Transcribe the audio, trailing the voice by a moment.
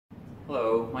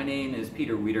Hello, my name is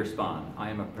Peter Wiederspahn. I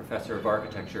am a professor of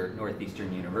architecture at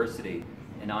Northeastern University,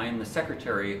 and I am the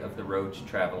secretary of the Rotch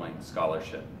Travelling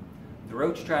Scholarship. The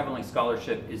Rotch Travelling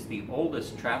Scholarship is the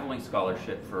oldest traveling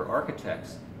scholarship for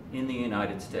architects in the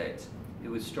United States. It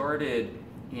was started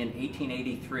in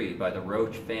 1883 by the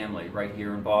Rotch family right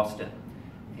here in Boston,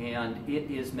 and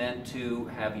it is meant to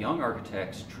have young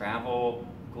architects travel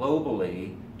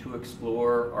globally to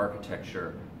explore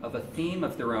architecture of a theme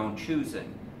of their own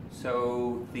choosing.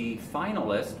 So the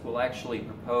finalist will actually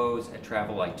propose a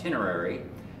travel itinerary,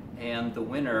 and the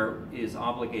winner is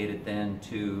obligated then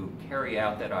to carry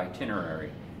out that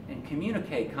itinerary and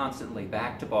communicate constantly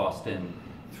back to Boston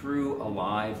through a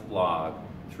live blog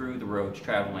through the Rotch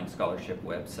Travelling Scholarship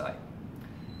website.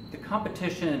 The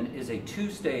competition is a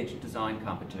two-stage design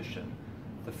competition.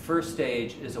 The first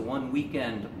stage is a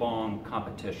one-weekend long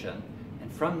competition,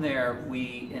 and from there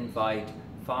we invite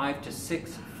 5 to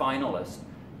 6 finalists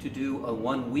to do a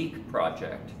one-week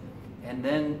project. And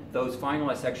then those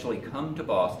finalists actually come to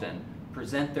Boston,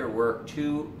 present their work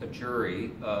to a jury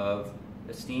of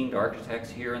esteemed architects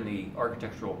here in the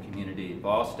architectural community in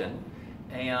Boston.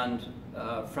 And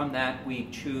from that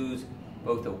we choose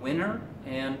both a winner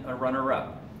and a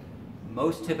runner-up.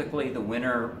 Most typically the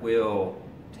winner will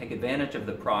take advantage of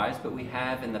the prize, but we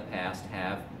have in the past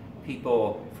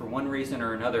people, for one reason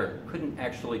or another, couldn't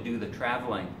actually do the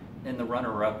traveling, and the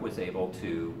runner-up was able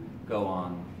to go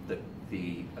on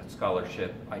the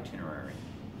scholarship itinerary.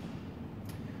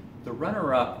 The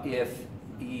runner-up, if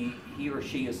he or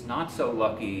she is not so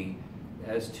lucky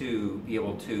as to be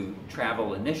able to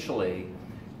travel initially,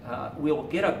 will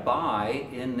get a buy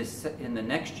in the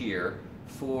next year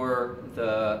for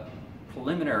the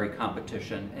preliminary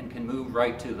competition and can move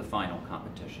right to the final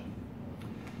competition.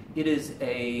 It is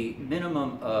a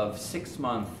minimum of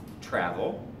 6-month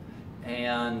travel,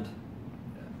 and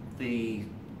the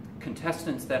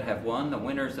contestants that have won, the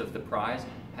winners of the prize,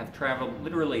 have traveled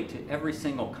literally to every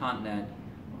single continent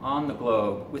on the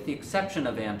globe, with the exception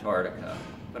of Antarctica,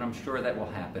 but I'm sure that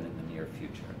will happen in the near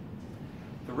future.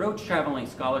 The Rotch Travelling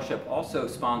Scholarship also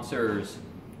sponsors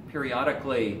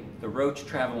periodically the Rotch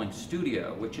Travelling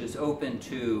Studio, which is open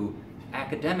to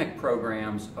academic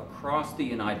programs across the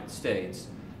United States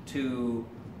to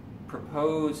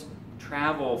propose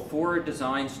travel for a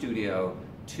design studio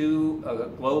to a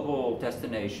global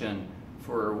destination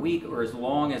for a week or as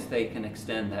long as they can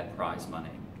extend that prize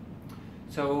money.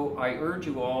 So I urge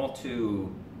you all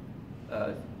to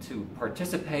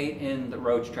participate in the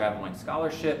Rotch Travelling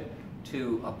Scholarship,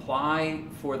 to apply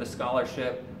for the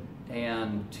scholarship,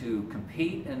 and to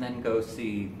compete and then go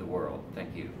see the world.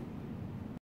 Thank you.